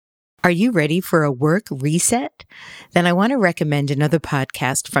Are you ready for a work reset? Then I want to recommend another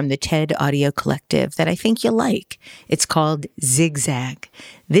podcast from the TED Audio Collective that I think you'll like. It's called Zigzag.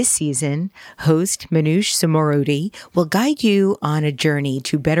 This season, host Manoush Samorodi will guide you on a journey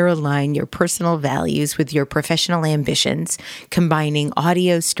to better align your personal values with your professional ambitions, combining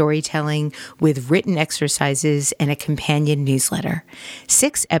audio storytelling with written exercises and a companion newsletter.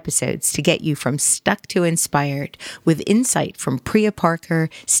 6 episodes to get you from stuck to inspired, with insight from Priya Parker,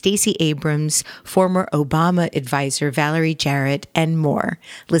 Stacey Abrams, former Obama advisor Valerie Jarrett, and more.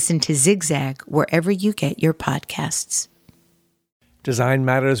 Listen to Zigzag wherever you get your podcasts. Design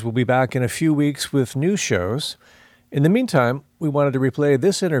Matters will be back in a few weeks with new shows. In the meantime, we wanted to replay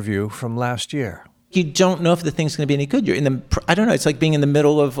this interview from last year. You don't know if the thing's going to be any good. You're in the, I don't know, it's like being in the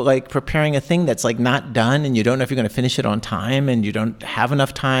middle of like preparing a thing that's like not done, and you don't know if you're going to finish it on time, and you don't have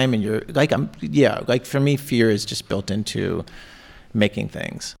enough time, and you're like, like for me, fear is just built into making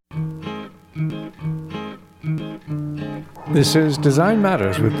things. This is Design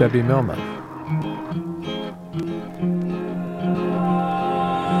Matters with Debbie Millman.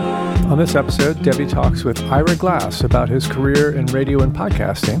 On this episode, Debbie talks with Ira Glass about his career in radio and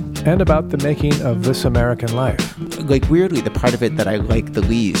podcasting and about the making of This American Life. Like, weirdly, the part of it that I like the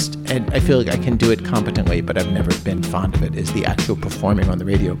least, and I feel like I can do it competently, but I've never been fond of it, is the actual performing on the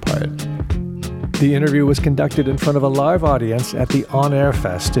radio part. The interview was conducted in front of a live audience at the On Air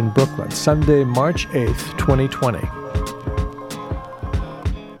Fest in Brooklyn, Sunday, March 8th, 2020.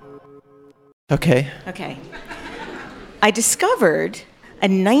 Okay. I discovered a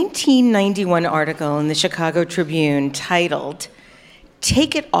 1991 article in the Chicago Tribune titled,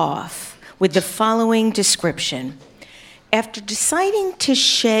 "Take It Off," with the following description. After deciding to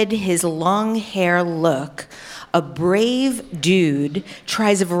shed his long hair look, a brave dude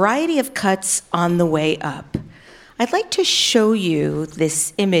tries a variety of cuts on the way up. I'd like to show you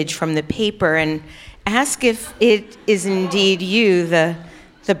this image from the paper and ask if it is indeed you, the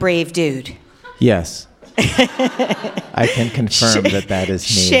brave dude. Yes. I can confirm that is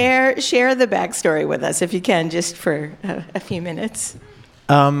me. Share the backstory with us, if you can, just for a few minutes.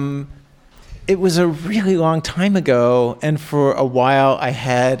 It was a really long time ago, and for a while I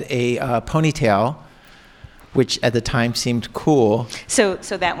had a ponytail, which at the time seemed cool. So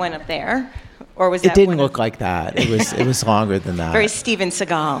that went up there, or was that? It didn't look like that. It was longer than that. Very Steven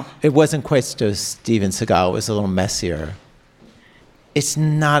Seagal. It wasn't quite so Steven Seagal. It was a little messier. It's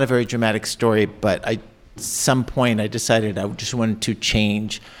not a very dramatic story, but at some point I decided I just wanted to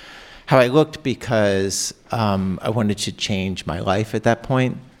change how I looked because I wanted to change my life at that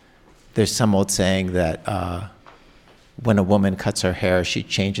point. There's some old saying that when a woman cuts her hair, she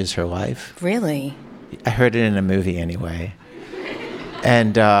changes her life. Really? I heard it in a movie anyway.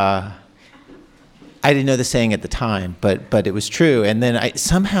 And I didn't know the saying at the time, but it was true. And then I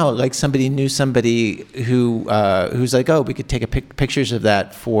somehow, like, somebody knew somebody who's like, oh, we could take pictures of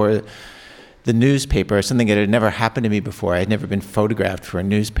that for the newspaper, something that had never happened to me before. I had never been photographed for a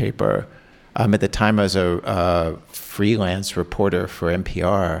newspaper. At the time, I was a freelance reporter for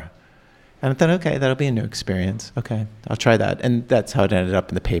NPR. And I thought, okay, that'll be a new experience. Okay, I'll try that. And that's how it ended up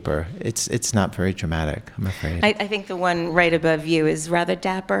in the paper. It's not very dramatic, I'm afraid. I think the one right above you is rather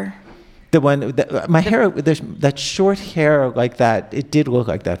dapper. My hair, there's that short hair like that, it did look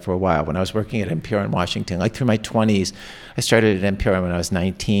like that for a while when I was working at NPR in Washington. Like through my 20s, I started at NPR when I was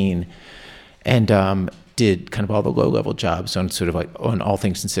 19 and did kind of all the low-level jobs on sort of like on All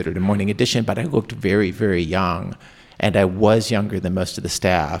Things Considered and Morning Edition, but I looked very, very young, and I was younger than most of the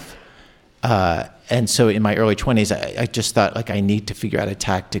staff. And so in my early 20s, I just thought, like, I need to figure out a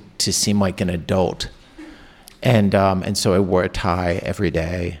tactic to seem like an adult. And so I wore a tie every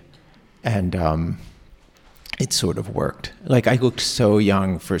day. And it sort of worked. Like, I looked so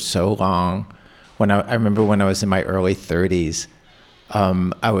young for so long. I remember when I was in my early 30s,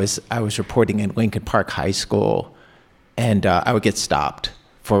 I was reporting in Lincoln Park High School, and I would get stopped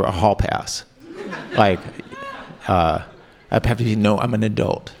for a hall pass. Like, I'd have to know I'm an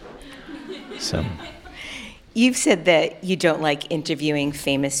adult. So, you've said that you don't like interviewing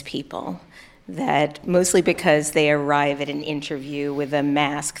famous people. That mostly because they arrive at an interview with a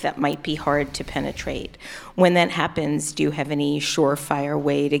mask that might be hard to penetrate. When that happens, do you have any surefire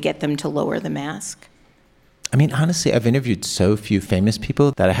way to get them to lower the mask? I mean, honestly, I've interviewed so few famous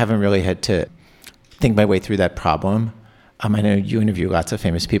people that I haven't really had to think my way through that problem. I know you interview lots of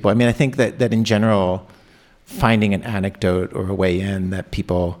famous people. I mean, I think that in general, finding an anecdote or a way in that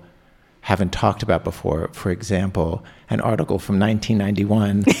people haven't talked about before, for example, an article from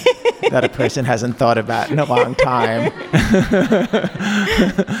 1991 that a person hasn't thought about in a long time.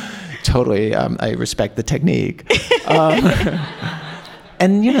 Totally, I respect the technique.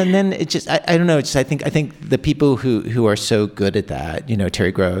 and then it just, I don't know. It's I think the people who are so good at that,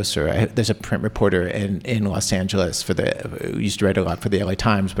 Terry Gross, or there's a print reporter in Los Angeles who used to write a lot for the LA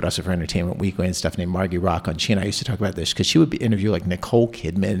Times, but also for Entertainment Weekly and stuff, named Margie Rock. She and I used to talk about this because she would interview like Nicole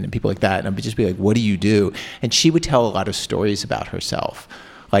Kidman and people like that, and I would just be like, "What do you do?" And she would tell a lot of stories about herself,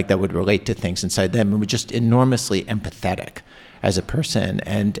 like that would relate to things inside them, and were just enormously empathetic as a person,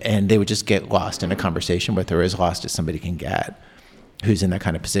 and they would just get lost in a conversation with her, as lost as somebody can get who's in that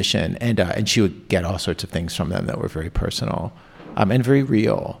kind of position, and she would get all sorts of things from them that were very personal, and very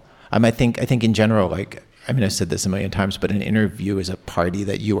real. I think in general, like, I've said this a million times, but an interview is a party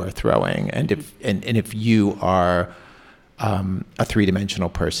that you are throwing, and if you are a three-dimensional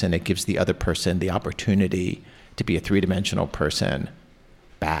person, it gives the other person the opportunity to be a three-dimensional person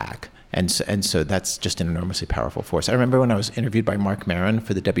back. And so that's just an enormously powerful force. I remember when I was interviewed by Marc Maron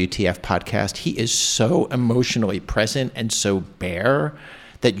for the WTF podcast, he is so emotionally present and so bare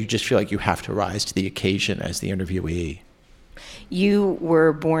that you just feel like you have to rise to the occasion as the interviewee. You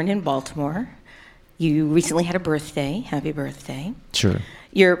were born in Baltimore. You recently had a birthday. Happy birthday. Sure.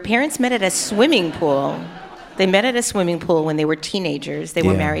 Your parents met at a swimming pool. They met at a swimming pool when they were teenagers. They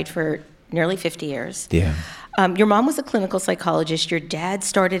were married for nearly 50 years. Yeah. Your mom was a clinical psychologist. Your dad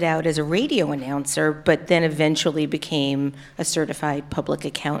started out as a radio announcer, but then eventually became a certified public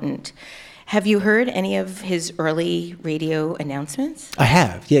accountant. Have you heard any of his early radio announcements? I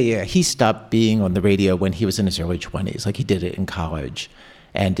have. Yeah. He stopped being on the radio when he was in his early 20s. Like, he did it in college,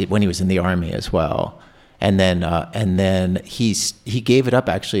 and when he was in the Army as well. And then he gave it up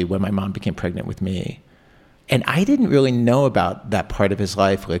actually when my mom became pregnant with me. And I didn't really know about that part of his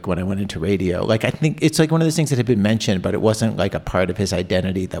life, like when I went into radio. Like, I think it's like one of those things that had been mentioned, but it wasn't like a part of his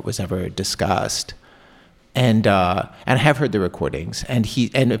identity that was ever discussed. And I have heard the recordings. And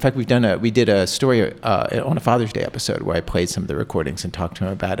in fact, we did a story on a Father's Day episode where I played some of the recordings and talked to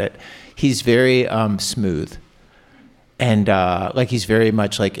him about it. He's very smooth. And like, he's very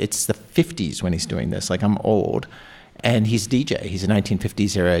much like, it's the 50s when he's doing this. Like, I'm old. And he's DJ. He's a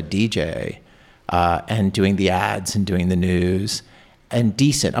 1950s era DJ. And doing the ads and doing the news, and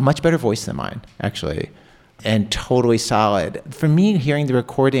decent, a much better voice than mine, actually, and totally solid. For me, hearing the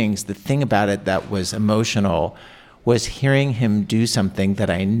recordings, the thing about it that was emotional was hearing him do something that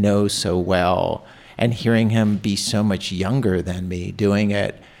I know so well, and hearing him be so much younger than me doing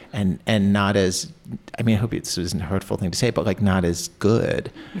it, and not as, I hope this isn't a hurtful thing to say, but like not as good.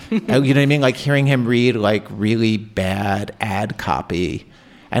 You know what I mean? Like hearing him read like really bad ad copy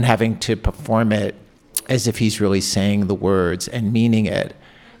and having to perform it as if he's really saying the words and meaning it,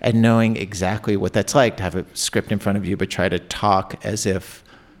 and knowing exactly what that's like to have a script in front of you but try to talk as if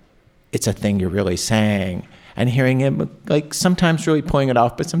it's a thing you're really saying, and hearing him like sometimes really pulling it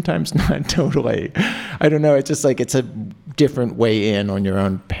off but sometimes not totally. I don't know, it's just like it's a different way in on your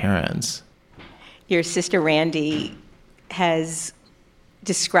own parents. Your sister Randy has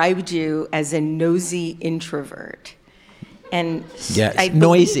described you as a nosy introvert. And yes,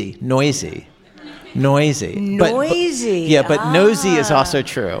 noisy. But nosy is also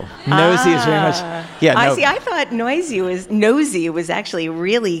true. Nosy is very much. Yeah, I thought nosy was actually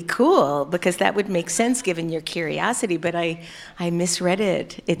really cool, because that would make sense given your curiosity. But I misread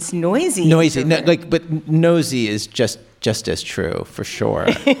it. It's noisy. Noisy, but nosy is just as true for sure.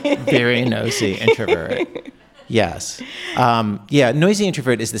 Very nosy introvert. Yes. Noisy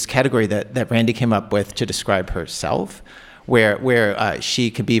introvert is this category that Randy came up with to describe herself, where she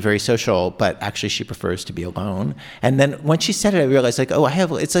can be very social, but actually she prefers to be alone. And then when she said it, I realized I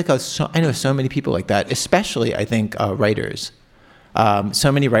know so many people like that, especially I think writers.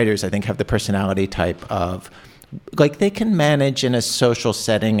 So many writers I think have the personality type of, like, they can manage in a social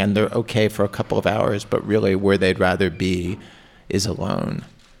setting and they're okay for a couple of hours, but really where they'd rather be is alone.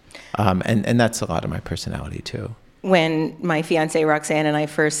 And that's a lot of my personality too. When my fiancée Roxanne and I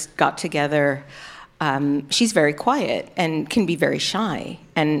first got together, she's very quiet and can be very shy,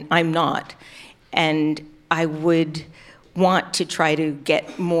 and I'm not. And I would want to try to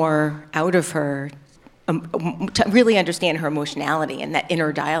get more out of her, to really understand her emotionality and that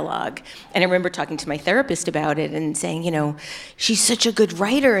inner dialogue. And I remember talking to my therapist about it and saying, she's such a good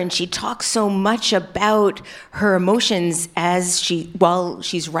writer and she talks so much about her emotions while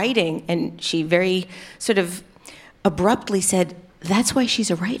she's writing. And she very sort of abruptly said, that's why she's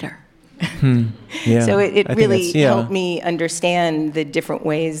a writer. Yeah, so it really helped me understand the different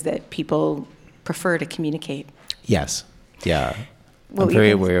ways that people prefer to communicate. Yes. Yeah. I'm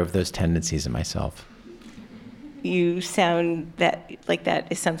very aware of those tendencies in myself. You sound that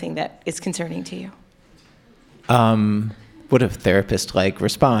is something that is concerning to you. what a therapist-like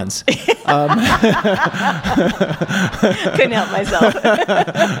response. Couldn't help myself.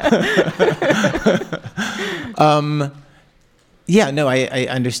 I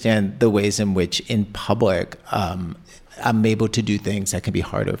understand the ways in which in public I'm able to do things that can be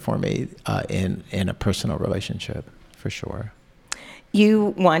harder for me in a personal relationship, for sure.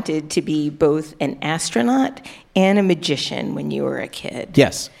 You wanted to be both an astronaut and a magician when you were a kid.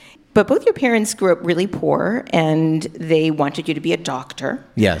 Yes. But both your parents grew up really poor, and they wanted you to be a doctor.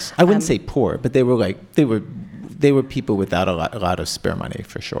 Yes. I wouldn't say poor, but they were people without a lot of spare money,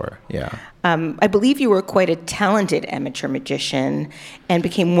 for sure. Yeah. I believe you were quite a talented amateur magician and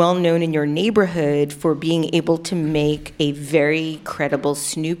became well known in your neighborhood for being able to make a very credible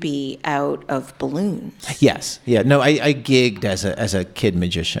Snoopy out of balloons. Yes. Yeah. No, I gigged as a kid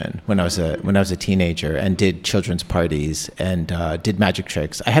magician when I was a teenager and did children's parties and did magic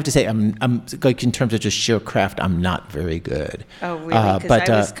tricks. I have to say, I'm like in terms of just sheer craft, I'm not very good. Oh, really? Because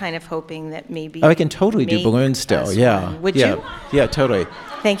I was kind of hoping that maybe. Oh, I can totally do balloons still. Yeah. One. Would you? Yeah, totally.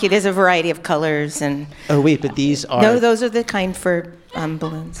 Thank you. There's a variety of colors and. Oh wait, but these are. No, those are the kind for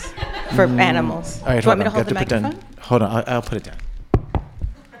balloons, for animals. All right, do you want me to hold the microphone? Hold on, I'll put it down.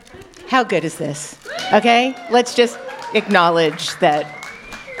 How good is this? Okay, let's just acknowledge that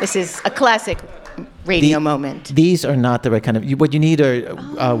this is a classic radio moment. These are not the right kind of. What you need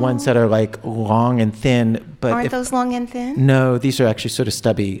are ones that are like long and thin. But aren't those long and thin? No, these are actually sort of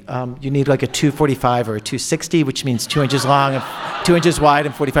stubby. You need like a 245 or a 260, which means 2 inches long, and 2 inches wide,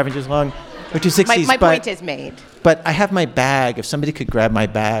 and 45 inches long, or 260s. My point is made. But I have my bag. If somebody could grab my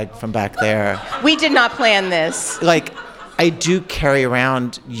bag from back there. We did not plan this. Like, I do carry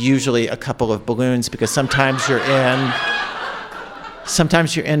around usually a couple of balloons because sometimes you're in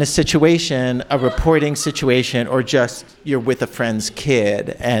a situation, a reporting situation, or just you're with a friend's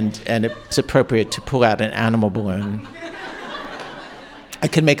kid, and it's appropriate to pull out an animal balloon. I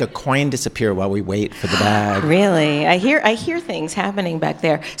could make a coin disappear while we wait for the bag. Really? I hear things happening back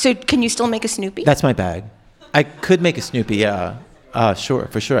there. So can you still make a Snoopy? That's my bag. I could make a Snoopy, yeah. Sure,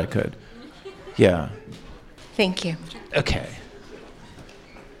 for sure I could. Yeah. Thank you. Okay.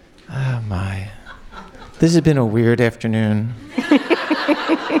 Oh, my. This has been a weird afternoon.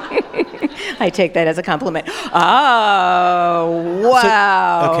 I take that as a compliment. Oh,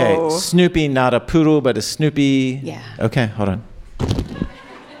 wow. So, okay, Snoopy, not a poodle, but a Snoopy. Yeah. Okay, hold on.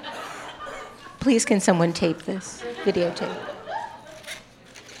 Please, can someone tape this? Videotape.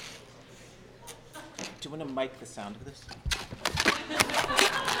 Do you want to mic the sound of this?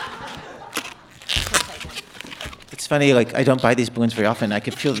 It's funny, like, I don't buy these balloons very often. I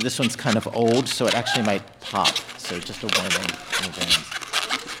can feel that this one's kind of old, so it actually might pop. So just a warning in advance.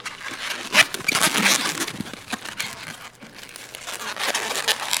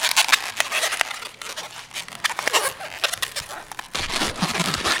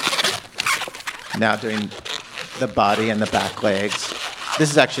 Now doing the body and the back legs. This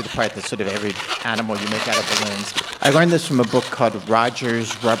is actually the part that's sort of every animal you make out of balloons. I learned this from a book called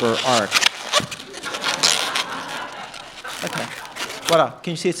Roger's Rubber Ark. Okay. Voila.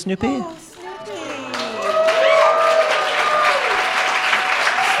 Can you see it, Snoopy? Oh,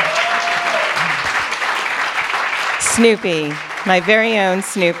 Snoopy. Snoopy, my very own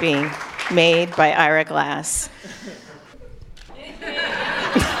Snoopy, made by Ira Glass.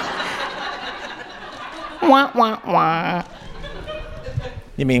 Wah, wah, wah.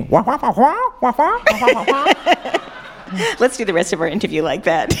 You mean wah, wah, wah, wah, wah, wah, wah, wah. Let's do the rest of our interview like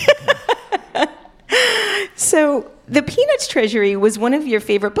that. So, The Peanuts Treasury was one of your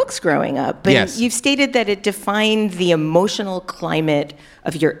favorite books growing up. And yes. You've stated that it defined the emotional climate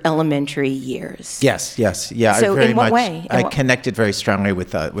of your elementary years. Yes. Yeah, So I very in what much, way? I connected very strongly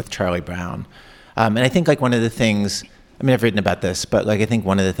with Charlie Brown. And I think like one of the things, I mean, I've written about this, but like I think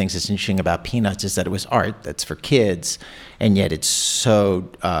one of the things that's interesting about Peanuts is that it was art that's for kids, and yet it's so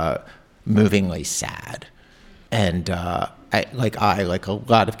movingly sad. And I, like a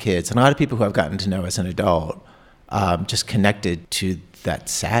lot of kids and a lot of people who I've gotten to know as an adult, just connected to that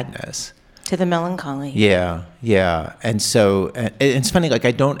sadness. To the melancholy. Yeah. And so it's funny, like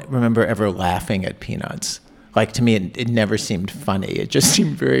I don't remember ever laughing at Peanuts. Like to me, it never seemed funny. It just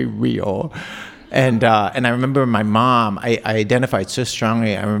seemed very real. And I remember my mom, I identified so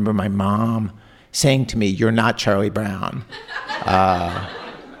strongly. I remember my mom saying to me, "You're not Charlie Brown." Yeah.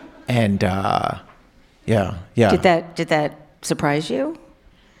 Did that surprise you?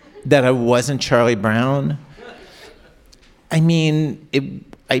 That I wasn't Charlie Brown? It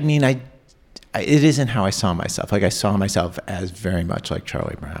isn't how I saw myself. Like I saw myself as very much like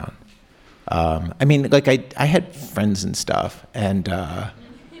Charlie Brown. Like I had friends and stuff, and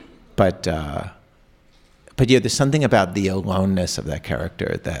but yeah, there's something about the aloneness of that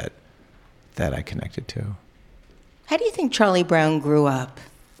character that I connected to. How do you think Charlie Brown grew up?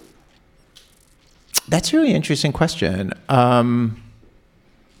 That's a really interesting question. I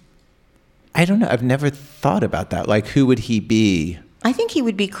don't know. I've never thought about that. Like, who would he be? I think he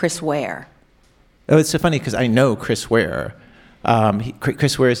would be Chris Ware. Oh, it's so funny because I know Chris Ware.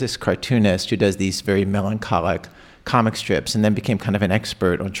 Chris Ware is this cartoonist who does these very melancholic comic strips and then became kind of an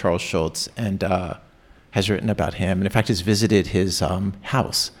expert on Charles Schulz and has written about him. And in fact, has visited his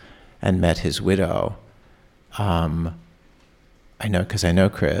house and met his widow. I know because I know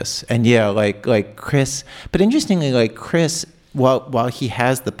Chris. And yeah, like Chris. But interestingly, like Chris, while he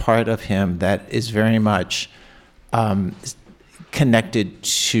has the part of him that is very much connected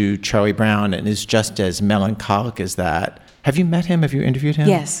to Charlie Brown and is just as melancholic as that. Have you met him? Have you interviewed him?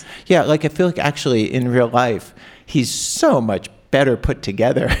 Yes. Yeah, like I feel like actually in real life, he's so much better put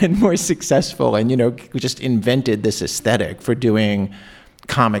together and more successful and, just invented this aesthetic for doing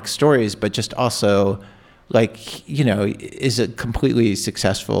comic stories, but just also is a completely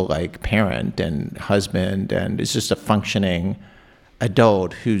successful parent and husband and is just a functioning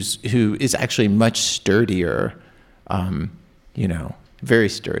adult who is actually much sturdier, very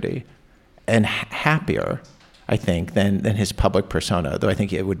sturdy and happier, I think, than his public persona, though I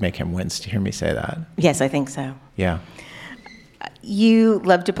think it would make him wince to hear me say that. Yes, I think so. Yeah. You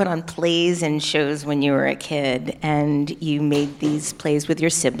loved to put on plays and shows when you were a kid, and you made these plays with your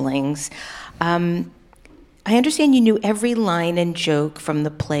siblings. I understand you knew every line and joke from the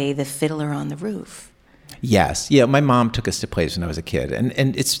play The Fiddler on the Roof. Yes. Yeah, my mom took us to plays when I was a kid.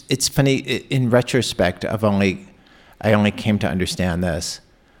 And it's funny, in retrospect, I only came to understand this,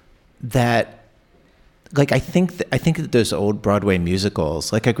 that I think that those old Broadway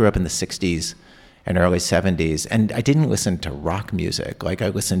musicals, I grew up in the 60s and early 70s, and I didn't listen to rock music. I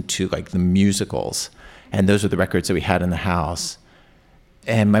listened to the musicals, and those were the records that we had in the house.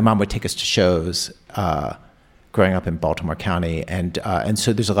 And my mom would take us to shows growing up in Baltimore County, and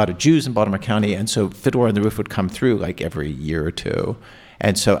so there's a lot of Jews in Baltimore County, and so Fiddler on the Roof would come through every year or two.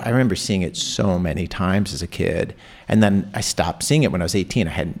 And so I remember seeing it so many times as a kid, and then I stopped seeing it when I was 18.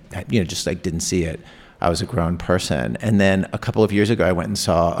 I hadn't, didn't see it. I was a grown person. And then a couple of years ago, I went and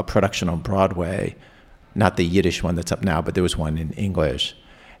saw a production on Broadway, not the Yiddish one that's up now, but there was one in English.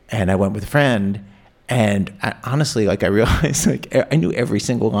 And I went with a friend, and honestly, I realized, I knew every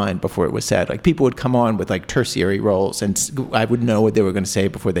single line before it was said. People would come on with tertiary roles, and I would know what they were going to say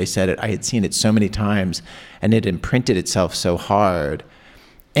before they said it. I had seen it so many times, and it imprinted itself so hard.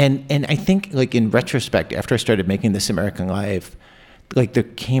 And I think, in retrospect, after I started making This American Life, there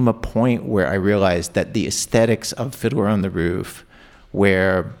came a point where I realized that the aesthetics of Fiddler on the Roof,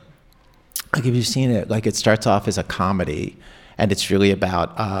 where, if you've seen it, it starts off as a comedy, and it's really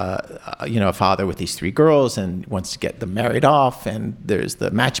about, a father with these three girls and wants to get them married off, and there's the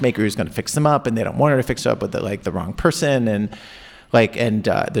matchmaker who's going to fix them up, and they don't want her to fix her up with the wrong person, and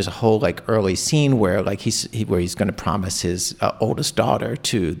there's a whole early scene where where he's going to promise his oldest daughter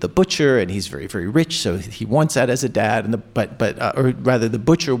to the butcher, and he's very, very rich, so he wants that as a dad, and or rather the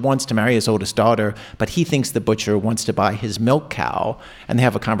butcher wants to marry his oldest daughter, but he thinks the butcher wants to buy his milk cow, and they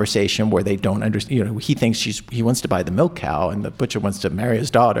have a conversation where they don't understand. He thinks he wants to buy the milk cow, and the butcher wants to marry his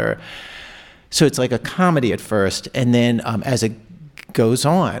daughter. So it's a comedy at first, and then as it goes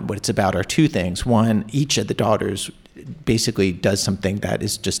on, what it's about are two things. One, each of the daughters basically does something that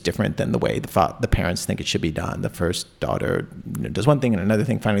is just different than the way the parents think it should be done. The first daughter does one thing and another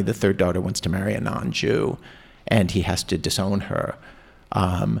thing. Finally, the third daughter wants to marry a non-Jew, and he has to disown her.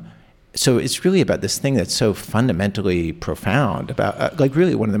 So it's really about this thing that's so fundamentally profound about,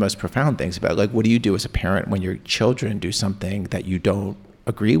 really one of the most profound things about, what do you do as a parent when your children do something that you don't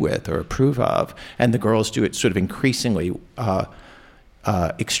agree with or approve of? And the girls do it sort of increasingly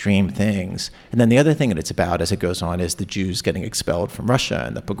extreme things. And then the other thing that it's about as it goes on is the Jews getting expelled from Russia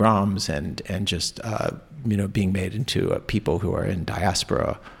and the pogroms and just being made into people who are in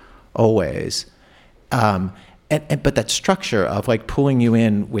diaspora always. But that structure of pulling you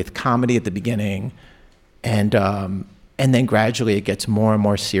in with comedy at the beginning, and then gradually it gets more and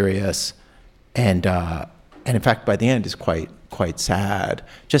more serious, and in fact by the end is quite sad.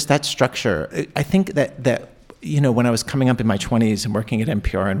 Just that structure. I think that when I was coming up in my 20s and working at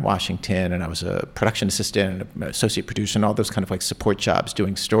NPR in Washington, and I was a production assistant and an associate producer and all those kind of support jobs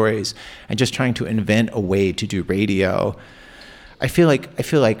doing stories and just trying to invent a way to do radio, I feel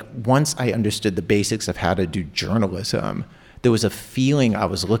like once I understood the basics of how to do journalism, there was a feeling I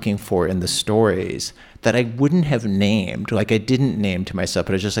was looking for in the stories that I wouldn't have named. Like I didn't name to myself,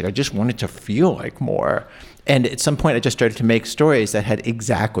 but I was just like, I just wanted to feel like more. And at some point I just started to make stories that had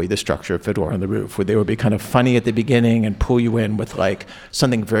exactly the structure of Fiddler on the Roof, where they would be kind of funny at the beginning and pull you in with like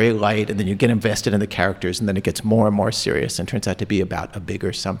something very light, and then you get invested in the characters, and then it gets more and more serious and turns out to be about a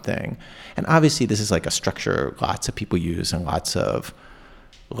bigger something. And obviously this is like a structure lots of people use and lots of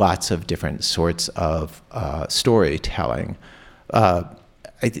different sorts of storytelling.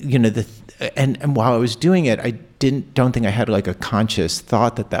 And while I was doing it, I don't think I had like a conscious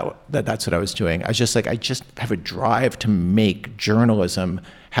thought that's what I was doing. I just have a drive to make journalism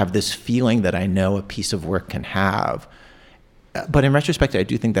have this feeling that I know a piece of work can have. But in retrospect, I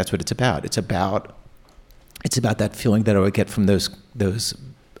do think that's what it's about. It's about that feeling that I would get from those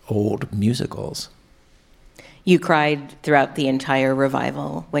old musicals. You cried throughout the entire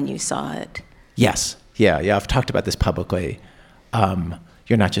revival when you saw it. Yes. Yeah. I've talked about this publicly.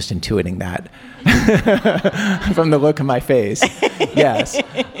 You're not just intuiting that from the look on my face. Yes.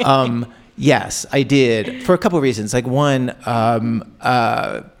 Yes, I did, for a couple of reasons. Like one,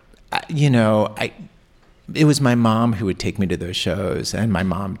 it was my mom who would take me to those shows, and my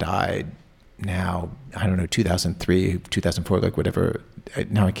mom died now, I don't know, 2003, 2004, like whatever.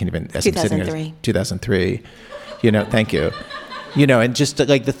 Now I can't even. 2003. 2003. Thank you. And just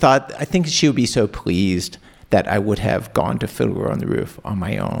like the thought, I think she would be so pleased that I would have gone to Fiddler on the Roof on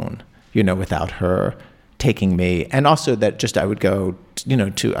my own, without her taking me. And also that just I would go,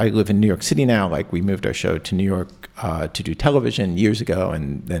 I live in New York City now. Like we moved our show to New York to do television years ago,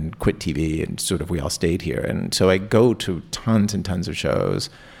 and then quit TV, and sort of we all stayed here. And so I go to tons and tons of shows.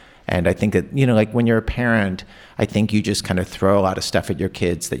 And I think that, like when you're a parent, I think you just kind of throw a lot of stuff at your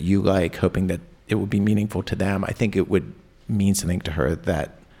kids that you like, hoping that it would be meaningful to them. I think it would mean something to her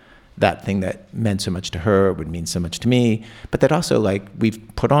that thing that meant so much to her would mean so much to me. But that also, like, we've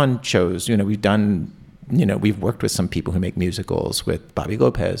put on shows, we've done, we've worked with some people who make musicals, with Bobby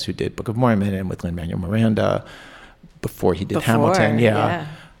Lopez, who did Book of Mormon, and with Lin-Manuel Miranda before he did Hamilton. Yeah.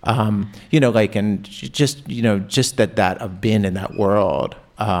 And just that I've been in that world,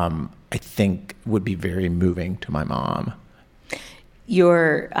 I think would be very moving to my mom.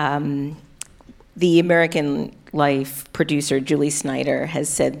 The American Life producer, Julie Snyder, has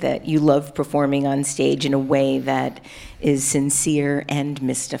said that you love performing on stage in a way that is sincere and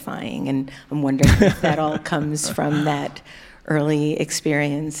mystifying. And I'm wondering if that all comes from that early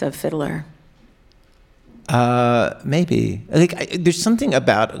experience of Fiddler. Maybe. There's something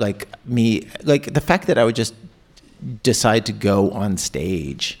about me, the fact that I would just decide to go on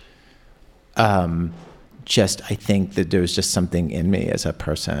stage. I think that there was just something in me as a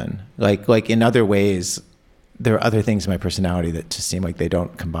person. Like in other ways, there are other things in my personality that just seem like they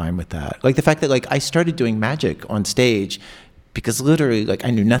don't combine with that. Like the fact that I started doing magic on stage because literally I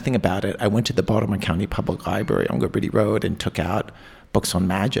knew nothing about it. I went to the Baltimore County Public Library on Liberty Road and took out books on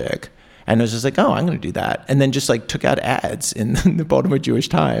magic. And I was just like, oh, I'm going to do that. And then just took out ads in the Baltimore Jewish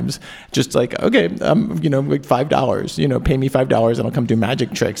Times. Just okay, $5, pay me $5 and I'll come do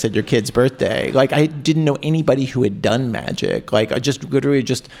magic tricks at your kid's birthday. I didn't know anybody who had done magic. I just literally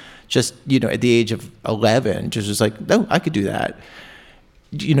just at the age of 11, just was like, oh, I could do that.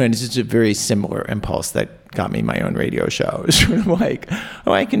 And it's just a very similar impulse that got me my own radio show. It's sort of like,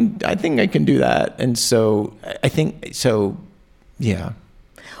 oh, I think I can do that. And so yeah.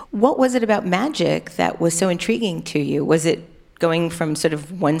 What was it about magic that was so intriguing to you? Was it going from sort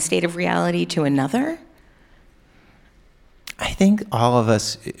of one state of reality to another? I think all of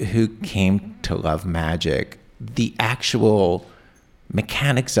us who came to love magic, the actual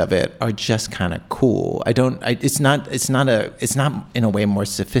mechanics of it are just kind of cool. It's not in a way more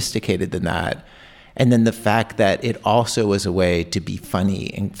sophisticated than that. And then the fact that it also was a way to be funny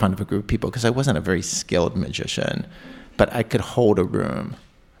in front of a group of people, because I wasn't a very skilled magician, but I could hold a room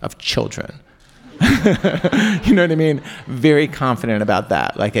of children. You know what I mean? Very confident about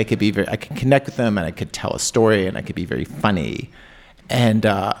that. I could connect with them, and I could tell a story, and I could be very funny. And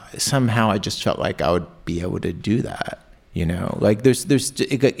somehow I just felt like I would be able to do that.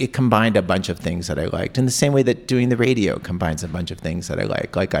 It combined a bunch of things that I liked, in the same way that doing the radio combines a bunch of things that I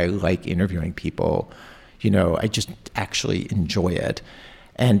like. I like interviewing people. I just actually enjoy it,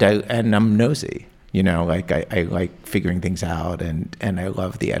 and I'm nosy. I like figuring things out, and I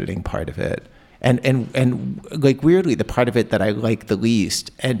love the editing part of it. And weirdly, the part of it that I like the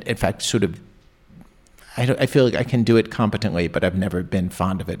least, and in fact sort of, I feel like I can do it competently, but I've never been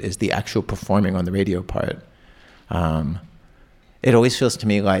fond of it, is the actual performing on the radio part. It always feels to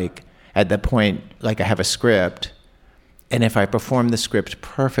me like at that point, I have a script, and if I perform the script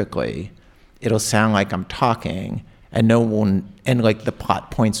perfectly, it'll sound like I'm talking, and no one, and like the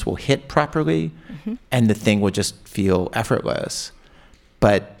plot points will hit properly, and the thing will just feel effortless.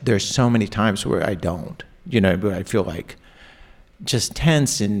 But there's so many times where I don't, where I feel like just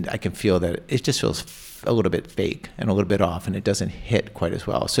tense, and I can feel that it just feels a little bit fake and a little bit off, and it doesn't hit quite as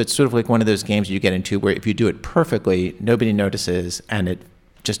well. So it's sort of like one of those games you get into where if you do it perfectly, nobody notices, and it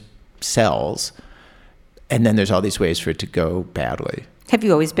just sells. And then there's all these ways for it to go badly. Have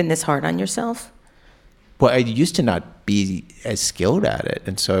you always been this hard on yourself? Well, I used to not be as skilled at it,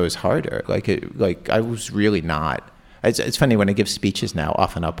 and so it was harder. Like I was really not. It's funny when I give speeches now.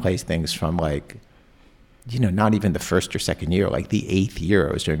 Often I'll play things from like, not even the first or second year, like the 8th year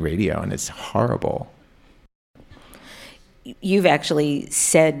I was doing radio, and it's horrible. You've actually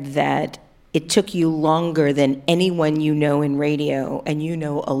said that it took you longer than anyone you know in radio, and you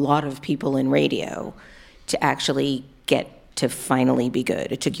know a lot of people in radio, to actually get to finally be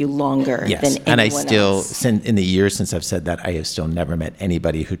good. It took you longer than anyone else. And I still, in the years since I've said that, I have still never met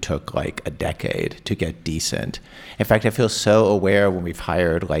anybody who took like a decade to get decent. In fact, I feel so aware when we've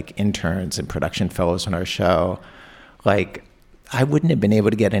hired like interns and production fellows on our show, like I wouldn't have been able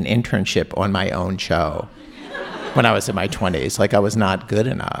to get an internship on my own show when I was in my 20s. Like I was not good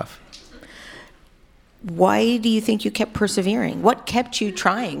enough. Why do you think you kept persevering? What kept you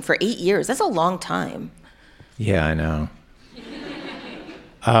trying for 8 years? That's a long time. Yeah, I know.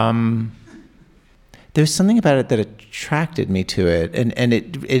 There's something about it that attracted me to it, and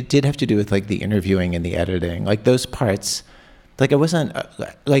it did have to do with like the interviewing and the editing, like those parts. Like I wasn't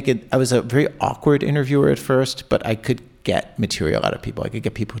I was a very awkward interviewer at first, but I could get material out of people. I could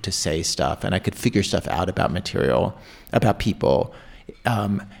get people to say stuff, and I could figure stuff out about material, about people,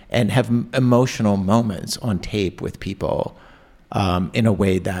 and have emotional moments on tape with people in a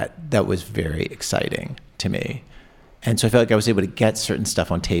way that was very exciting to me. And so I felt like I was able to get certain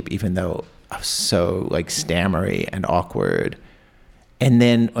stuff on tape, even though I was so like stammery and awkward. And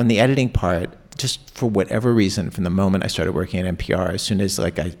then on the editing part, just for whatever reason, from the moment I started working at NPR, as soon as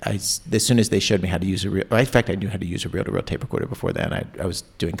like as soon as they showed me how to use in fact, I knew how to use a reel-to-reel tape recorder before then. I was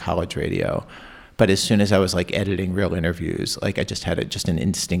doing college radio, but as soon as I was like editing real interviews, like I just had an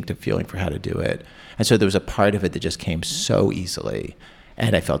instinctive feeling for how to do it. And so there was a part of it that just came so easily,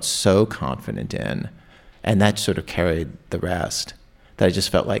 and I felt so confident in. And that sort of carried the rest. That I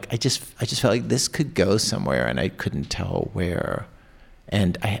just felt like I just felt like this could go somewhere, and I couldn't tell where.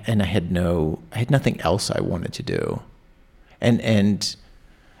 And I had nothing else I wanted to do. And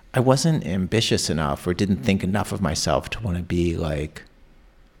I wasn't ambitious enough or didn't think enough of myself to want to be like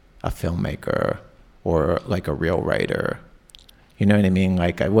a filmmaker or like a real writer. You know what I mean?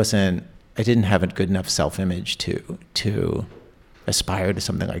 Like I didn't have a good enough self-image to aspire to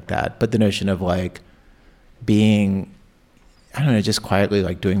something like that. But the notion of like being, I don't know, just quietly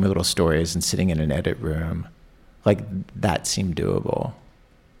like doing my little stories and sitting in an edit room, like that seemed doable.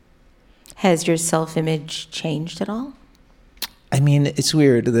 Has your self-image changed at all? I mean, it's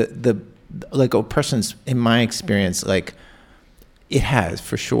weird. The like a person's, in my experience, like it has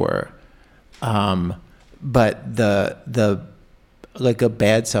for sure. But the like a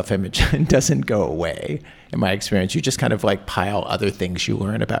bad self-image doesn't go away in my experience. You just kind of like pile other things you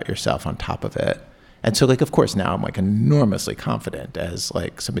learn about yourself on top of it. And so, like, of course, now I'm like enormously confident as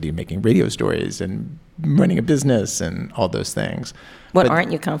like somebody making radio stories and running a business and all those things. What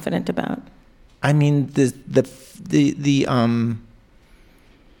aren't you confident about? I mean, the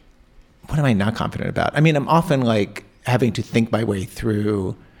what am I not confident about? I mean, I'm often like having to think my way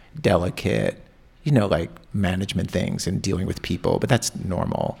through delicate, like management things and dealing with people, but that's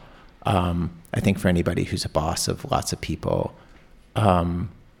normal. I think for anybody who's a boss of lots of people.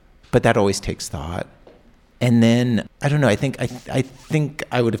 But that always takes thought. And then, I don't know, I think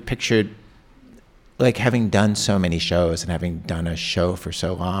I would have pictured, like having done so many shows and having done a show for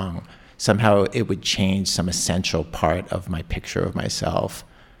so long, somehow it would change some essential part of my picture of myself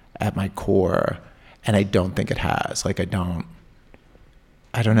at my core. And I don't think it has. Like, I don't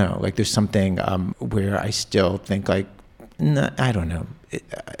know. Like, there's something where I still think like, I don't know,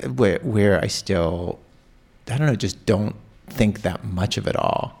 where I still, I don't know, just don't think that much of it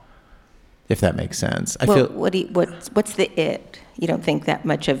all. If that makes sense. What's the it? You don't think that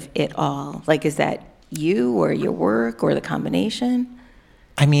much of it all. Like, is that you or your work or the combination?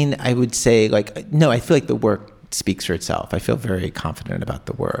 I mean, I would say like, no, I feel like the work speaks for itself. I feel very confident about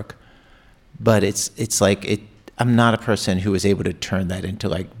the work, but it's like I'm not a person who is able to turn that into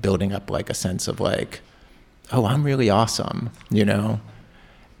like building up like a sense of like, oh, I'm really awesome,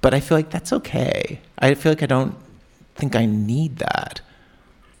 but I feel like that's okay. I feel like I don't think I need that.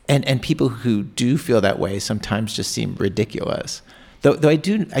 And people who do feel that way sometimes just seem ridiculous. Though I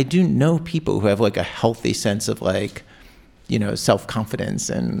do know people who have like a healthy sense of like, self-confidence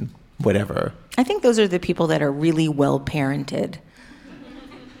and whatever. I think those are the people that are really well parented.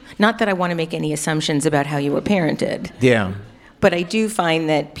 Not that I want to make any assumptions about how you were parented. Yeah. But I do find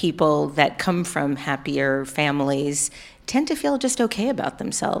that people that come from happier families tend to feel just okay about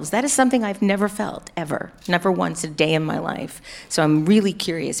themselves. That is something I've never felt, ever. Never once a day in my life. So I'm really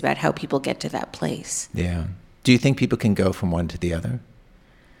curious about how people get to that place. Yeah. Do you think people can go from one to the other?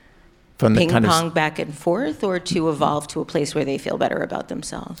 From the Ping pong back and forth, or to evolve to a place where they feel better about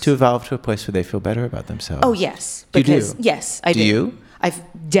themselves? To evolve to a place where they feel better about themselves. Oh, yes. Because, yes, I do. Do you? I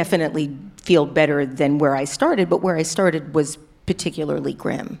definitely feel better than where I started, but where I started was particularly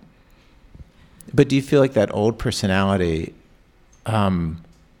grim. But do you feel like that old personality, oh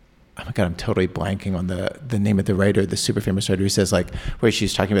my God, I'm totally blanking on the name of the writer, the super famous writer who says like, where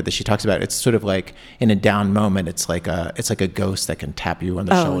she's talking about this, she talks about it's sort of like in a down moment, it's like a ghost that can tap you on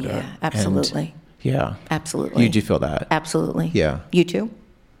the shoulder. Oh, yeah, absolutely. And, yeah. Absolutely. You do feel that? Absolutely. Yeah. You too?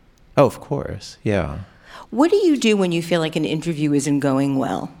 Oh, of course. Yeah. What do you do when you feel like an interview isn't going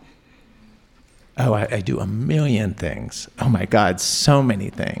well? Oh, I do a million things. Oh my God, so many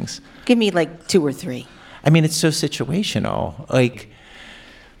things. Give me like 2 or 3. I mean, it's so situational.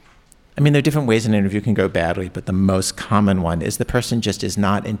 There are different ways an interview can go badly, but the most common one is the person just is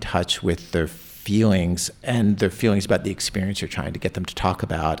not in touch with their feelings and their feelings about the experience you're trying to get them to talk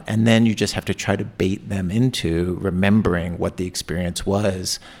about. And then you just have to try to bait them into remembering what the experience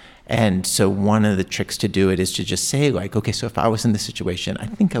was. And so one of the tricks to do it is to just say like, okay, so if I was in this situation, I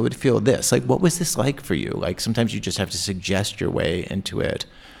think I would feel this. Like, what was this like for you? Like, sometimes you just have to suggest your way into it.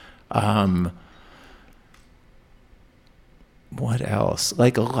 What else?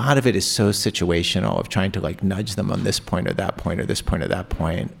 Like, a lot of it is so situational of trying to like nudge them on this point or that point or this point or that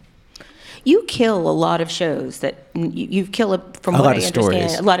point. You kill a lot of shows that you kill from what I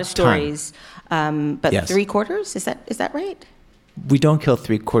understand, a lot of stories. But yes. 3/4, is that right? We don't kill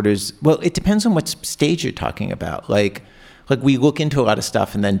 3/4. Well, it depends on what stage you're talking about. Like we look into a lot of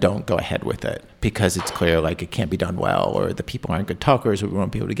stuff and then don't go ahead with it because it's clear like it can't be done well, or the people aren't good talkers, or we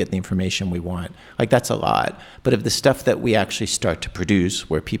won't be able to get the information we want. Like, that's a lot. But of the stuff that we actually start to produce,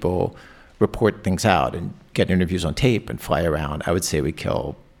 where people report things out and get interviews on tape and fly around, I would say we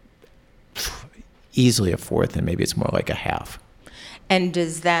kill easily 1/4, and maybe it's more like 1/2. And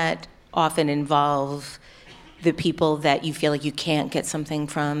does that often involve the people that you feel like you can't get something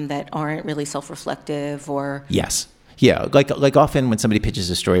from, that aren't really self-reflective, or? Yes. Yeah. Like often when somebody pitches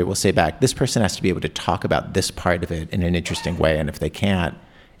a story, we'll say back, this person has to be able to talk about this part of it in an interesting way. And if they can't,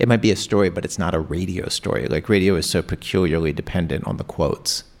 it might be a story, but it's not a radio story. Like, radio is so peculiarly dependent on the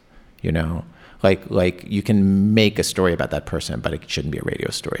quotes, Like you can make a story about that person, but it shouldn't be a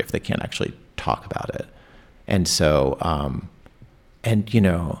radio story if they can't actually talk about it. And so,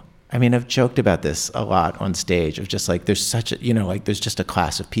 I've joked about this a lot on stage of just like, there's such a, there's just a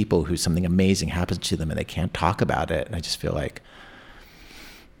class of people who something amazing happens to them and they can't talk about it. And I just feel like,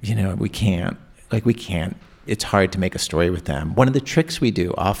 we can't, it's hard to make a story with them. One of the tricks we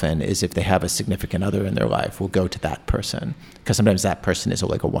do often is if they have a significant other in their life, we'll go to that person, because sometimes that person is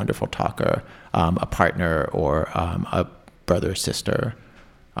like a wonderful talker, a partner, or a brother or sister.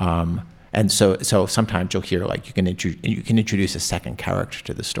 And so sometimes you'll hear like you can introduce a second character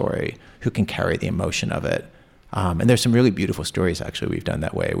to the story who can carry the emotion of it. And there's some really beautiful stories actually we've done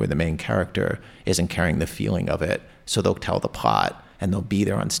that way, where the main character isn't carrying the feeling of it, so they'll tell the plot and they'll be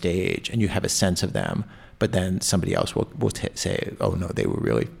there on stage and you have a sense of them, but then somebody else will say, oh no, they were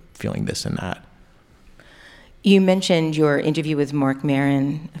really feeling this and that. You mentioned your interview with Marc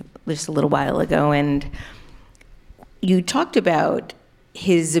Maron just a little while ago, and you talked about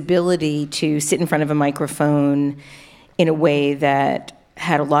his ability to sit in front of a microphone in a way that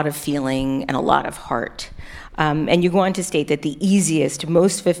had a lot of feeling and a lot of heart. And you go on to state that the easiest,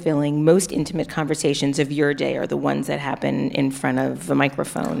 most fulfilling, most intimate conversations of your day are the ones that happen in front of a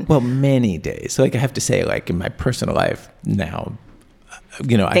microphone. Well, many days. So, I have to say, in my personal life now,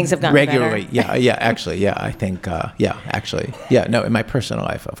 things have gotten regularly better. I think in my personal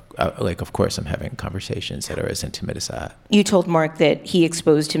life, of course I'm having conversations that are as intimate as that. You told Marc that he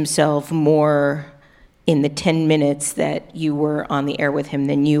exposed himself more in the 10 minutes that you were on the air with him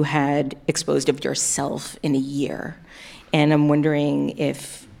than you had exposed of yourself in a year. And I'm wondering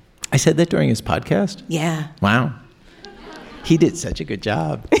if... I said that during his podcast? Yeah. Wow. He did such a good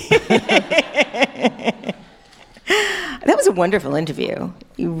job. That was a wonderful interview.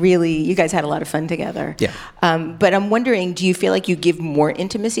 You guys had a lot of fun together. Yeah. But I'm wondering, do you feel like you give more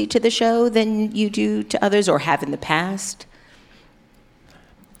intimacy to the show than you do to others, or have in the past?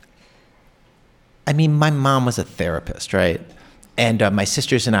 I mean, my mom was a therapist, right? And my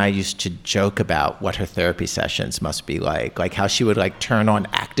sisters and I used to joke about what her therapy sessions must be like how she would like turn on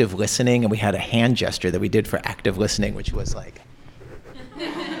active listening, and we had a hand gesture that we did for active listening, which was like,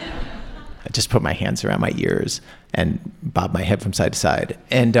 I just put my hands around my ears and bob my head from side to side.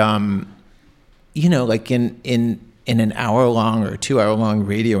 And, like in an hour-long or 2-hour-long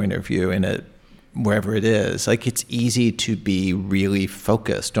radio interview wherever it is, like it's easy to be really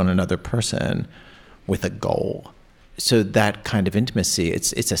focused on another person with a goal. So that kind of intimacy,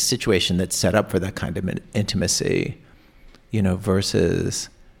 it's a situation that's set up for that kind of intimacy, versus,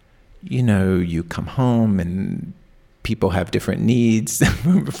 you come home and people have different needs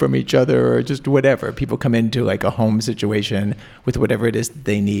from each other, or just whatever. People come into like a home situation with whatever it is that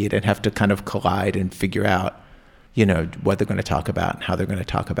they need and have to kind of collide and figure out, what they're going to talk about and how they're going to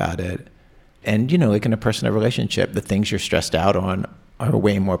talk about it. And, like in a personal relationship, the things you're stressed out on are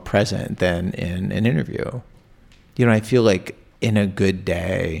way more present than in an interview. I feel like in a good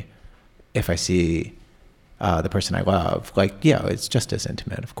day, if I see the person I love, it's just as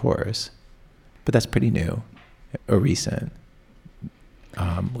intimate, of course. But that's pretty new or recent,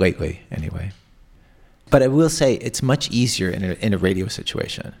 lately anyway. But I will say it's much easier in a radio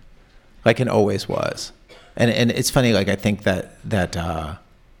situation, like it always was. And it's funny, like I think that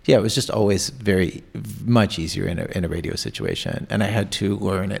it was just always very much easier in a radio situation, and I had to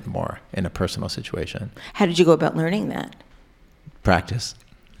learn it more in a personal situation. How did you go about learning that? Practice,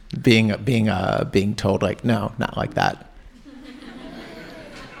 being told like, no, not like that.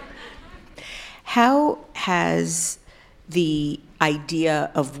 How has the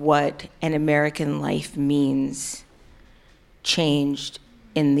idea of what an American life means changed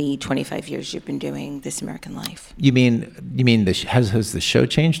in the 25 years you've been doing This American Life? You mean has the show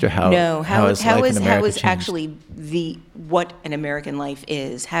changed, or how? No, how is changed? actually what an American life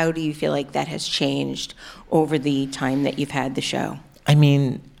is? How do you feel like that has changed over the time that you've had the show? I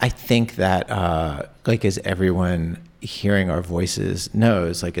mean, I think that as everyone hearing our voices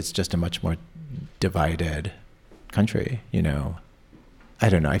knows, like it's just a much more divided country, I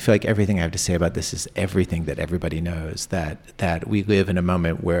don't know. I feel like everything I have to say about this is everything that everybody knows, that we live in a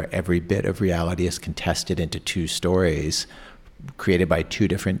moment where every bit of reality is contested into two stories created by two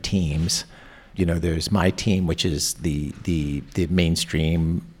different teams. There's my team, which is the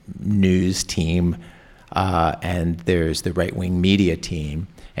mainstream news team, and there's the right-wing media team,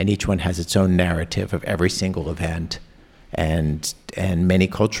 and each one has its own narrative of every single event and many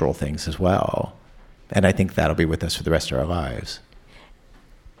cultural things as well. And I think that'll be with us for the rest of our lives.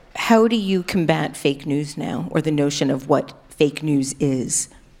 How do you combat fake news now, or the notion of what fake news is?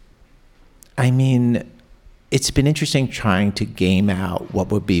 I mean, it's been interesting trying to game out what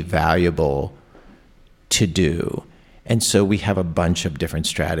would be valuable to do. And so we have a bunch of different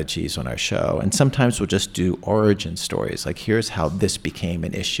strategies on our show. And sometimes we'll just do origin stories, like here's how this became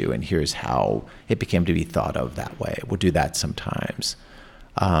an issue and here's how it became to be thought of that way. We'll do that sometimes.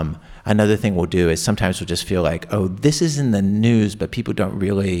 Another thing we'll do is sometimes we'll just feel like, oh, this is in the news, but people don't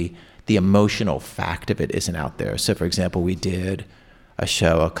really, the emotional fact of it isn't out there. So, for example, we did a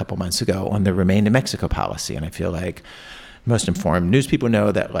show a couple months ago on the Remain in Mexico policy, and I feel like most informed news people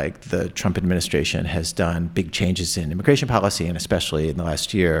know that like the Trump administration has done big changes in immigration policy, and especially in the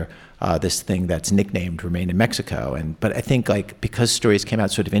last year, this thing that's nicknamed Remain in Mexico. But I think like because stories came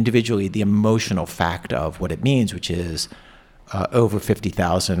out sort of individually, the emotional fact of what it means, which is over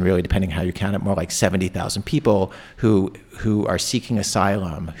 50,000, really, depending how you count it, more like 70,000 people who are seeking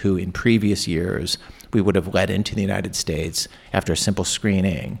asylum, who in previous years we would have let into the United States after a simple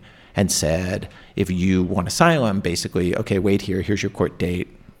screening and said, if you want asylum, basically, okay, wait here, here's your court date,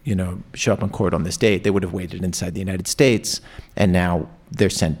 show up in court on this date. They would have waited inside the United States, and now they're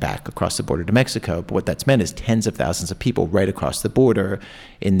sent back across the border to Mexico. But what that's meant is tens of thousands of people right across the border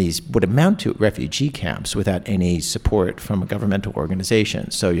in these would amount to refugee camps without any support from a governmental organization.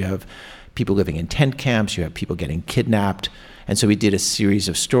 So you have people living in tent camps, you have people getting kidnapped. And so we did a series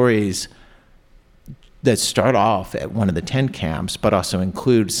of stories that start off at one of the tent camps, but also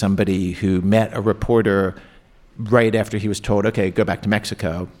include somebody who met a reporter right after he was told, okay, go back to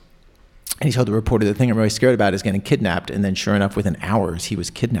Mexico. And he told the reporter, the thing I'm really scared about is getting kidnapped. And then sure enough, within hours, he was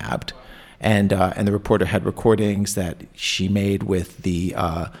kidnapped. And the reporter had recordings that she made with the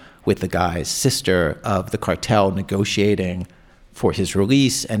guy's sister of the cartel negotiating for his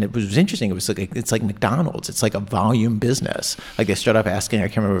release. And it was interesting. It was like, it's like McDonald's. It's like a volume business. Like they started off asking, I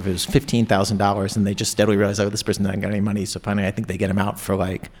can't remember if it was $15,000, and they just steadily realized, oh, this person doesn't got any money. So finally, I think they get him out for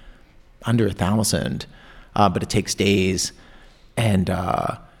like under $1,000. But it takes days. And,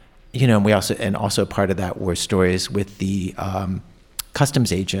 and we also part of that were stories with the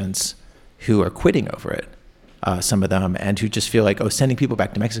customs agents who are quitting over it. some of them, and who just feel like, sending people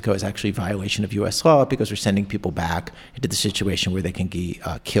back to Mexico is actually a violation of U.S. law because we're sending people back into the situation where they can be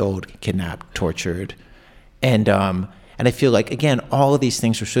killed, kidnapped, tortured. And I feel like, again, all of these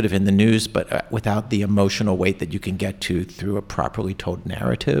things are sort of in the news, but without the emotional weight that you can get to through a properly told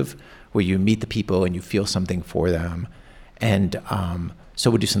narrative where you meet the people and you feel something for them. And so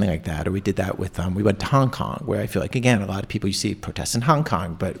we'll do something like that. Or we did that with, we went to Hong Kong, where I feel like, again, a lot of people, you see protests in Hong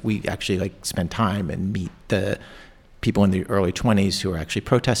Kong, but we actually like spend time and meet the people in the early 20s who are actually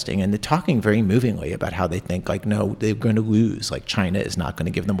protesting, and they're talking very movingly about how they think like, no, they're going to lose. Like China is not going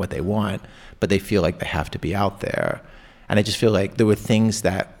to give them what they want, but they feel like they have to be out there. And I just feel like there were things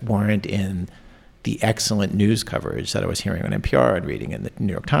that weren't in the excellent news coverage that I was hearing on NPR and reading in the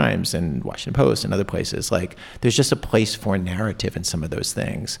New York Times and Washington Post and other places. Like there's just a place for narrative in some of those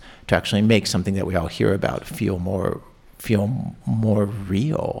things to actually make something that we all hear about feel more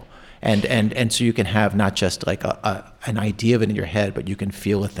real. And so you can have not just like an idea of it in your head, but you can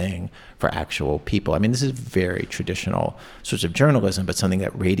feel a thing for actual people. I mean, this is very traditional sorts of journalism, but something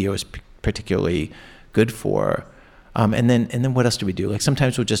that radio is particularly good for. And then what else do we do? Like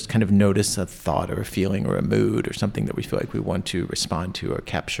sometimes we'll just kind of notice a thought or a feeling or a mood or something that we feel like we want to respond to or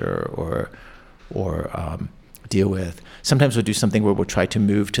capture or deal with. Sometimes we'll do something where we'll try to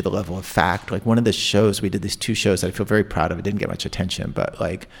move to the level of fact. Like one of the shows, we did these 2 shows that I feel very proud of. It didn't get much attention, but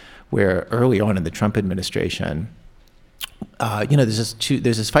like where early on in the Trump administration, there's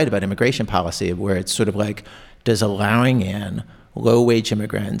this fight about immigration policy where it's sort of like, does allowing in low-wage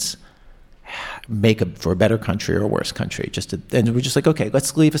immigrants make for a better country or a worse country? And we're just like, okay,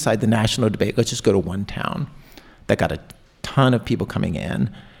 let's leave aside the national debate. Let's just go to one town that got a ton of people coming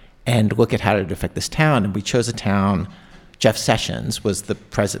in and look at how it would affect this town. And we chose a town. Jeff Sessions was the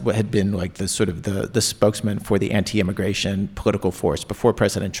president, had been like the sort of the spokesman for the anti-immigration political force before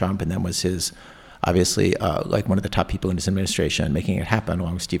President Trump, and then was his, obviously, like one of the top people in his administration making it happen,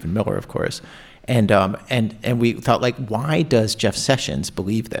 along with Stephen Miller, of course. And we thought, like, why does Jeff Sessions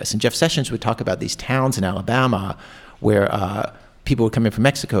believe this? And Jeff Sessions would talk about these towns in Alabama where people would come in from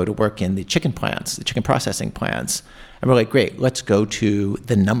Mexico to work in the chicken plants, the chicken processing plants. And we're like, great, let's go to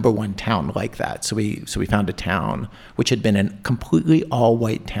the number one town like that. So we found a town which had been a completely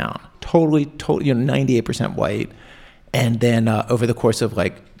all-white town, totally, 98% white. And then over the course of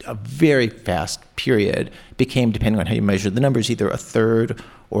like a very fast period, became, depending on how you measure the numbers, either a third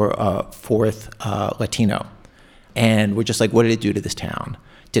or a fourth Latino. And we're just like, what did it do to this town?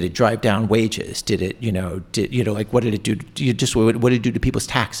 Did it drive down wages? Did it, what did it do? What did it do to people's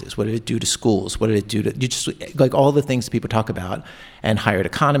taxes? What did it do to schools? What did it do to, like all the things people talk about, and hired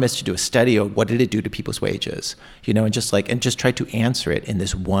economists to do a study of what did it do to people's wages, and just try to answer it in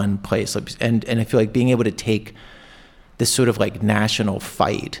this one place. And I feel like being able to take this sort of like national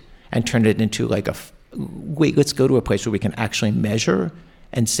fight and turn it into like let's go to a place where we can actually measure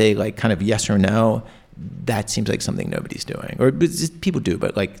and say like kind of yes or no. That seems like something nobody's doing, or people do,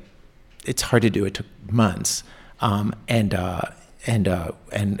 but like it's hard to do. It took months, and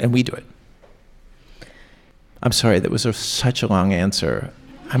we do it. I'm sorry, that was such a long answer.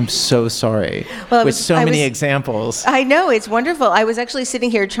 I'm so sorry. Well, with so many examples. I know, it's wonderful. I was actually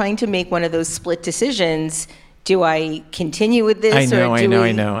sitting here trying to make one of those split decisions. Do I continue with this? I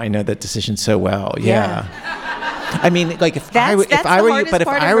know that decision so well. Yeah. I mean, like if I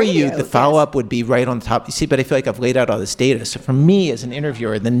were you, the follow-up would be right on the top. You see, but I feel like I've laid out all this data. So for me as an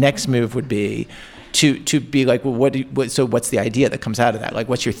interviewer, the next move would be to be like, well, so what's the idea that comes out of that? Like,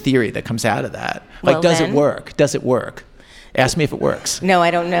 what's your theory that comes out of that? Like, well, does it work? Does it work? Ask me if it works. No, I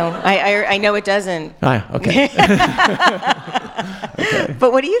don't know. I know it doesn't. Okay. Okay.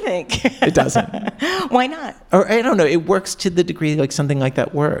 But what do you think? It doesn't. Why not? Or I don't know. It works to the degree like something like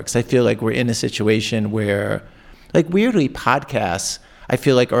that works. I feel like we're in a situation where, like, weirdly, podcasts, I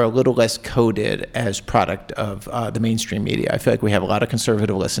feel like, are a little less coded as product of the mainstream media. I feel like we have a lot of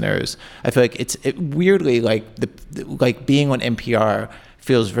conservative listeners. I feel like it weirdly, like like being on NPR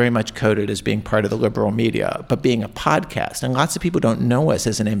feels very much coded as being part of the liberal media, but being a podcast, and lots of people don't know us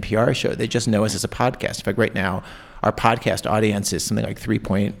as an NPR show. They just know us as a podcast. In fact, right now, our podcast audience is something like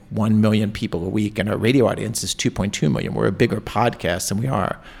 3.1 million people a week, and our radio audience is 2.2 million. We're a bigger podcast than we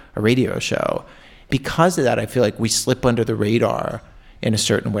are a radio show. Because of that, I feel like we slip under the radar in a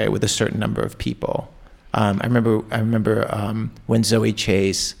certain way with a certain number of people. I remember when Zoe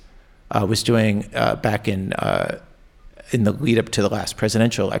Chase was doing back in the lead up to the last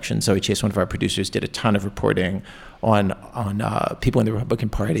presidential election. Zoe Chase, one of our producers, did a ton of reporting on people in the Republican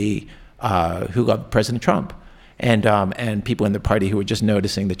Party who loved President Trump, and people in the party who were just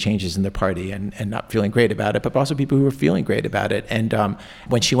noticing the changes in the party and not feeling great about it, but also people who were feeling great about it. And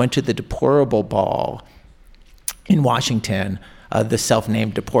when she went to the deplorable ball in Washington, the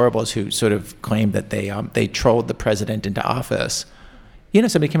self-named deplorables who sort of claimed that they trolled the president into office.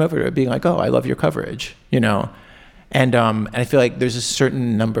 Somebody came over to it being like, "Oh, I love your coverage," And I feel like there's a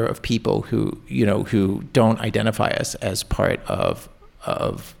certain number of people who don't identify us as part of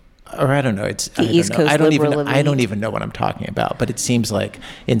or I don't know. East Coast I liberal elite. don't even know what I'm talking about. But it seems like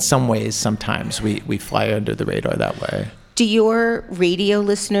in some ways, sometimes we fly under the radar that way. Do your radio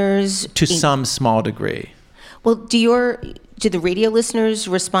listeners, to some small degree, well, do the radio listeners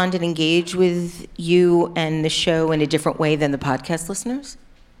respond and engage with you and the show in a different way than the podcast listeners?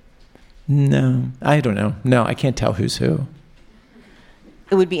 No, I don't know. No, I can't tell who's who.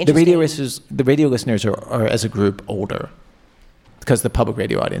 It would be interesting. The radio listeners are as a group older, because the public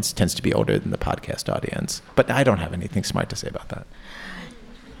radio audience tends to be older than the podcast audience. But I don't have anything smart to say about that.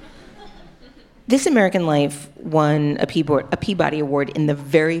 This American Life won a Peabody Award in the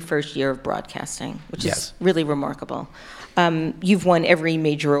very first year of broadcasting, which is really remarkable. You've won every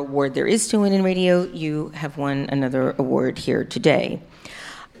major award there is to win in radio. You have won another award here today.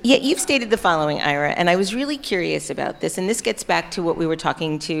 Yet you've stated the following, Ira, and I was really curious about this, and this gets back to what we were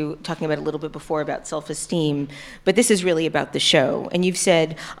talking about a little bit before about self-esteem, but this is really about the show. And you've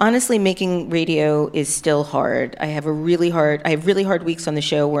said, honestly, making radio is still hard. I have really hard weeks on the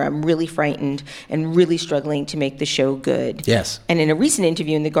show where I'm really frightened and really struggling to make the show good. Yes. And in a recent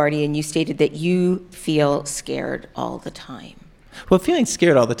interview in The Guardian, you stated that you feel scared all the time. Well, feeling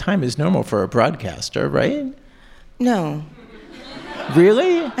scared all the time is normal for a broadcaster, right? No.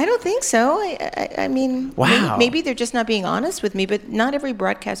 Really? I don't think so. I mean, wow. Maybe they're just not being honest with me, but not every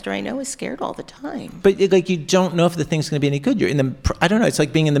broadcaster I know is scared all the time. But you don't know if the thing's going to be any good. You're I don't know, it's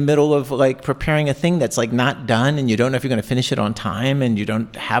like being in the middle of preparing a thing that's not done, and you don't know if you're going to finish it on time, and you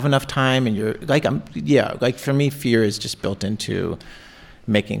don't have enough time, and you're for me, fear is just built into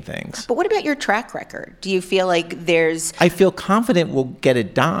making things. But what about your track record? Do you feel like I feel confident we'll get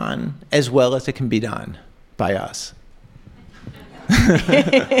it done as well as it can be done by us. You know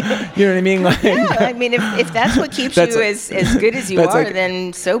what I mean? Yeah, I mean, if that's what keeps you as good as you are,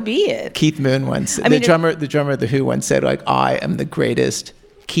 then so be it. Keith Moon once, the drummer of The Who once said, I am the greatest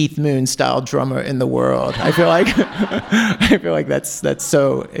Keith Moon style drummer in the world. I feel like that's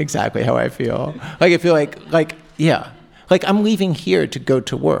so exactly how I feel. I feel like I'm leaving here to go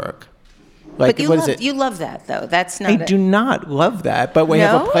to work. But you love that, though. That's not. I do not love that, but we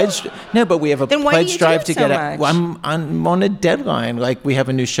have a pledge. No, but we have a pledge drive to get it. Well, I'm on a deadline. We have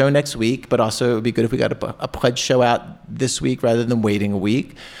a new show next week, but also it would be good if we got a pledge show out this week rather than waiting a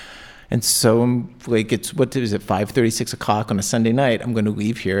week. And so I'm it's 5:30, 6 o'clock on a Sunday night. I'm going to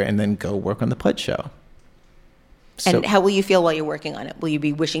leave here and then go work on the pledge show. And how will you feel while you're working on it? Will you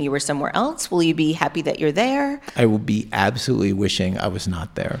be wishing you were somewhere else? Will you be happy that you're there? I will be absolutely wishing I was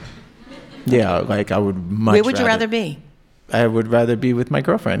not there. Yeah, I would much. Where would you rather be? I would rather be with my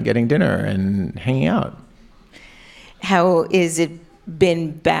girlfriend, getting dinner and hanging out. How is it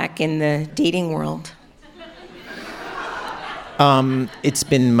been back in the dating world? It's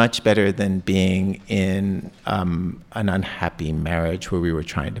been much better than being in an unhappy marriage where we were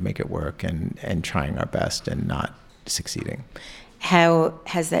trying to make it work and trying our best and not succeeding. How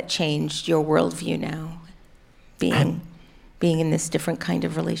has that changed your worldview now, being in this different kind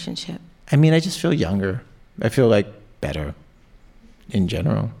of relationship? I mean, I just feel younger. I feel better in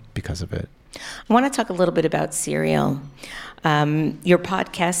general because of it. I want to talk a little bit about Serial. Your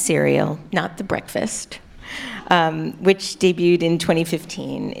podcast, Serial, not The Breakfast, which debuted in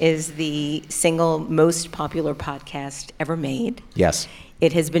 2015, is the single most popular podcast ever made. Yes.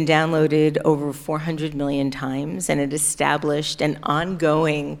 It has been downloaded over 400 million times, and it established an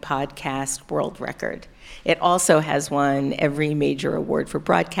ongoing podcast world record. It also has won every major award for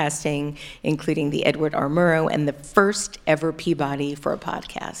broadcasting, including the Edward R. Murrow and the first ever Peabody for a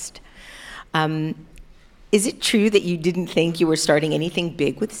podcast. Is it true that you didn't think you were starting anything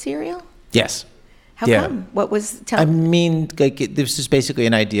big with Serial? Yes. How come? What was? I mean, this is basically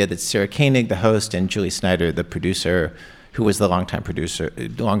an idea that Sarah Koenig, the host, and Julie Snyder, the producer, who was the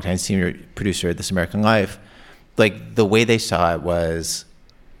longtime senior producer of This American Life, the way they saw it was.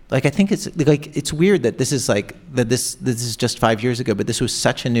 I think it's weird that this is this is just 5 years ago, but this was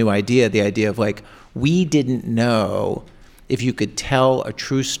such a new idea. The idea of we didn't know if you could tell a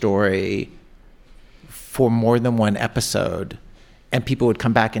true story for more than one episode, and people would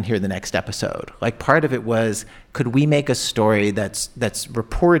come back and hear the next episode. Part of it was, could we make a story that's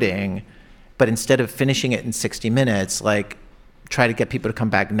reporting, but instead of finishing it in 60 minutes, try to get people to come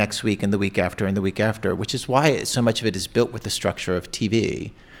back next week and the week after and the week after, which is why so much of it is built with the structure of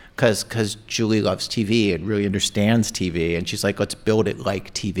TV. because Julie loves TV and really understands TV. And she's like, let's build it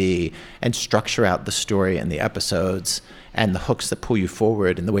like TV and structure out the story and the episodes and the hooks that pull you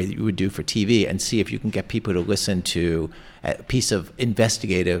forward in the way that you would do for TV, and see if you can get people to listen to a piece of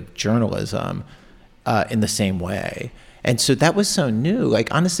investigative journalism in the same way. And so that was so new.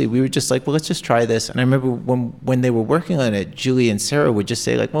 Like, honestly, we were just like, well, let's just try this. And I remember when they were working on it, Julie and Sarah would just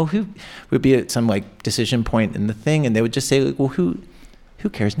say, like, well, who would be at some like decision point in the thing, and they would just say, like, well, who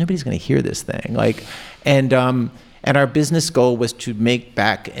cares? Nobody's going to hear this thing. Like, and our business goal was to make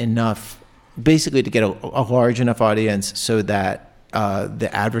back enough, basically to get a large enough audience so that the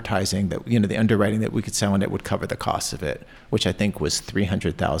advertising that, the underwriting that we could sell on it would cover the cost of it, which I think was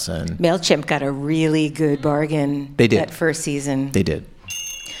 $300,000. MailChimp got a really good bargain. They did. That first season. They did.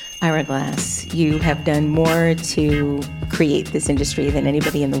 Ira Glass, you have done more to create this industry than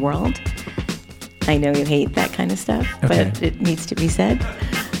anybody in the world. I know you hate that kind of stuff, okay, but it needs to be said.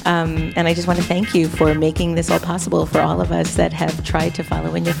 And I just want to thank you for making this all possible for all of us that have tried to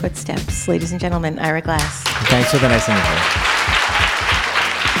follow in your footsteps. Ladies and gentlemen, Ira Glass. Thanks for the nice interview.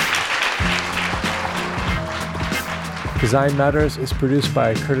 Design Matters is produced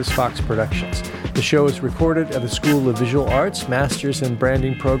by Curtis Fox Productions. The show is recorded at the School of Visual Arts Masters in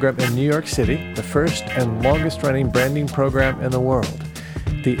Branding program in New York City, the first and longest-running branding program in the world.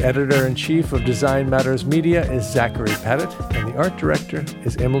 The editor-in-chief of Design Matters Media is Zachary Pettit, and the art director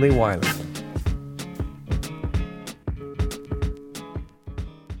is Emily Weiland.